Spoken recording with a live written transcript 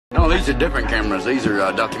these are different cameras. These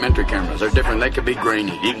are documentary cameras. They're different. They could be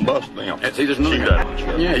grainy. You can bust them. See, there's no...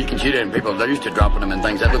 Yeah, you can shoot it in people. They're used to dropping them in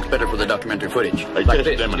things. That looks better for the documentary footage. They like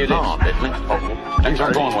test them in pond, didn't they? Things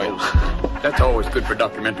aren't going well. That's always good for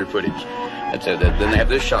documentary footage. That's it. Then they have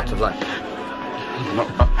this shot of like...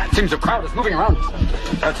 It seems the crowd is moving around.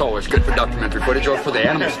 That's always good for documentary footage or for the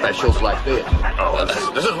animal specials like this. Oh,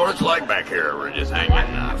 this is what it's like back here. We're just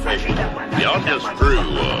hanging, fishing. Y'all just crew,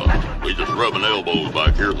 we just rubbing elbows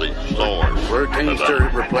back here at these stars. We're Teamster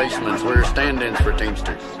replacements. We're stand-ins for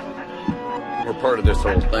Teamsters. We're part of this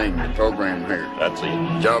whole thing, the program here. That's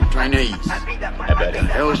it. Job trainees. I bet What the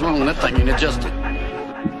hell is wrong with that thing? Ain't adjusted.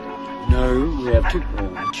 No, we have to...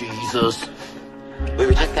 Oh, Jesus. We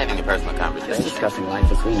were just having a personal conversation. Just discussing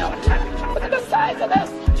life as we know it. Look at the size of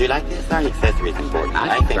this. Do you like this? Our accessory is important.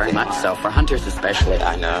 I think very much so, for hunters especially.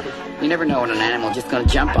 I know. You never know when an animal is just going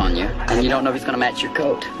to jump on you, and you don't know if he's going to match your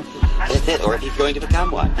coat. That's it, or if he's going to become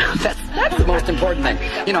one. That's the most important thing.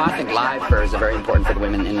 You know, I think live furs are very important for the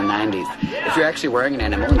women in the 90s. If you're actually wearing an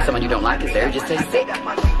animal and someone you don't like is there, just say sick.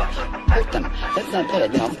 Hurt them. That's not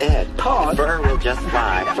bad, you know. Ed, Pause. Fur will just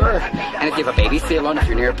fly. Fur. And if you have a baby seal on, if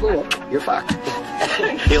you're near a pool, you're fucked.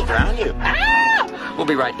 He'll drown you. Ah! We'll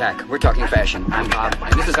be right back. We're talking fashion. I'm Bob,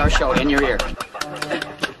 and this is our show, In Your Ear.